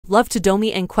Love to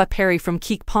Domi and Perry from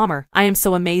Keke Palmer. I am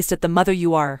so amazed at the mother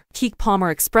you are. Keke Palmer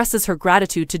expresses her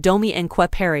gratitude to Domi and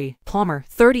Perry. Palmer,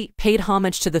 30, paid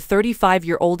homage to the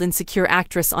 35-year-old insecure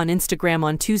actress on Instagram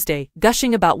on Tuesday,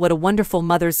 gushing about what a wonderful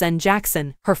mother Zen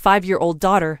Jackson, her 5-year-old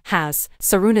daughter, has.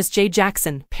 Sarunas J.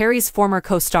 Jackson, Perry's former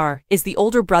co-star, is the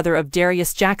older brother of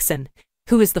Darius Jackson,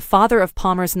 who is the father of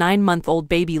Palmer's 9-month-old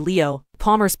baby Leo.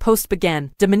 Palmer's post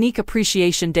began, Dominique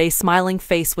Appreciation Day, smiling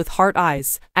face with heart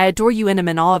eyes. I adore you and am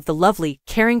in awe of the lovely,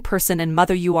 caring person and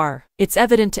mother you are. It's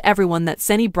evident to everyone that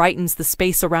Zenny brightens the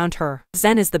space around her.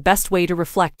 Zen is the best way to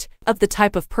reflect of the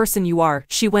type of person you are,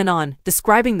 she went on,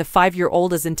 describing the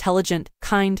 5-year-old as intelligent,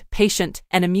 kind, patient,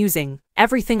 and amusing.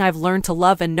 Everything I've learned to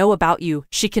love and know about you,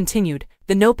 she continued.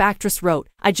 The Nope actress wrote,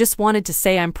 I just wanted to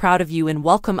say I'm proud of you and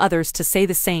welcome others to say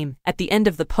the same, at the end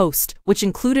of the post, which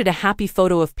included a happy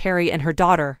photo of Perry and her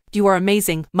daughter. You are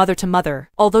amazing, mother to mother.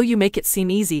 Although you make it seem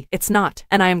easy, it's not,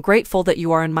 and I am grateful that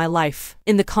you are in my life.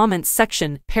 In the comments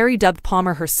section, Perry dubbed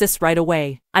Palmer her sis right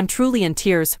away. I'm truly in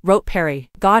tears, wrote Perry.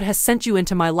 God has sent you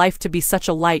into my life to be such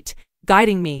a light,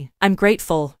 guiding me. I'm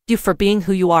grateful you for being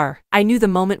who you are. I knew the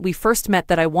moment we first met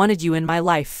that I wanted you in my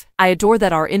life. I adore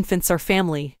that our infants are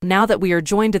family. Now that we are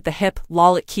joined at the hip,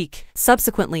 lol at Keke.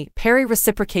 Subsequently, Perry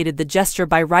reciprocated the gesture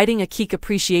by writing a Keke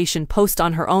appreciation post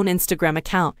on her own Instagram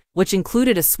account, which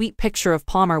included a sweet picture of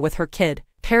Palmer with her kid.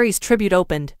 Perry's tribute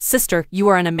opened, Sister, you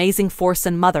are an amazing force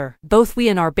and mother. Both we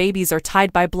and our babies are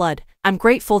tied by blood. I'm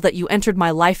grateful that you entered my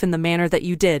life in the manner that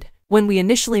you did. When we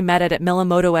initially met at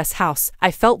Milamoto's house,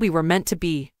 I felt we were meant to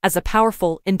be. As a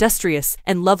powerful, industrious,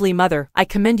 and lovely mother, I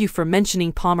commend you for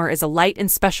mentioning Palmer as a light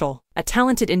and special. A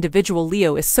talented individual.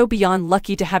 Leo is so beyond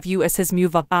lucky to have you as his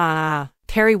muva.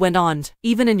 Perry went on,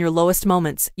 even in your lowest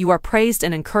moments, you are praised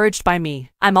and encouraged by me.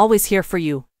 I'm always here for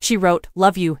you. She wrote,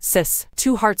 love you, sis.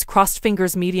 2 hearts crossed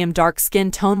fingers. Medium dark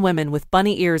skin tone women with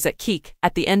bunny ears at Keke,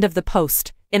 at the end of the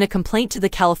post. In a complaint to the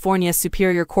California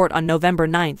Superior Court on November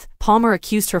 9, Palmer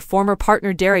accused her former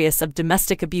partner Darius of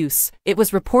domestic abuse. It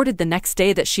was reported the next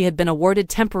day that she had been awarded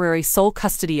temporary sole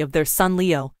custody of their son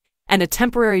Leo, and a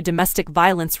temporary domestic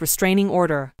violence restraining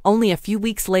order. Only a few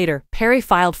weeks later, Perry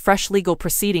filed fresh legal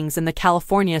proceedings in the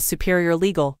California Superior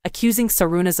Legal, accusing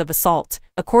Sarunas of assault.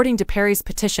 According to Perry's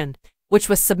petition, which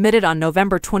was submitted on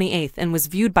November 28 and was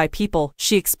viewed by people,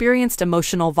 she experienced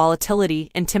emotional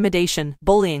volatility, intimidation,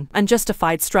 bullying,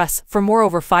 unjustified stress for more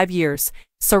over 5 years.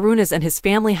 Sarunas and his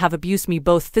family have abused me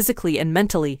both physically and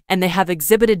mentally, and they have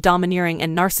exhibited domineering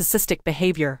and narcissistic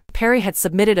behavior. Perry had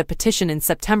submitted a petition in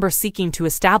September seeking to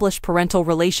establish parental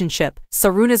relationship.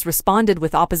 Sarunas responded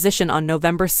with opposition on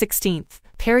November 16.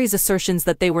 Perry's assertions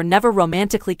that they were never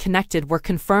romantically connected were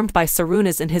confirmed by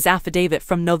Sarunas in his affidavit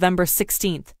from November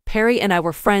 16. Perry and I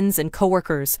were friends and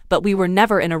co-workers, but we were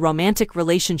never in a romantic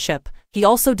relationship. He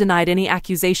also denied any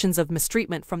accusations of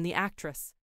mistreatment from the actress.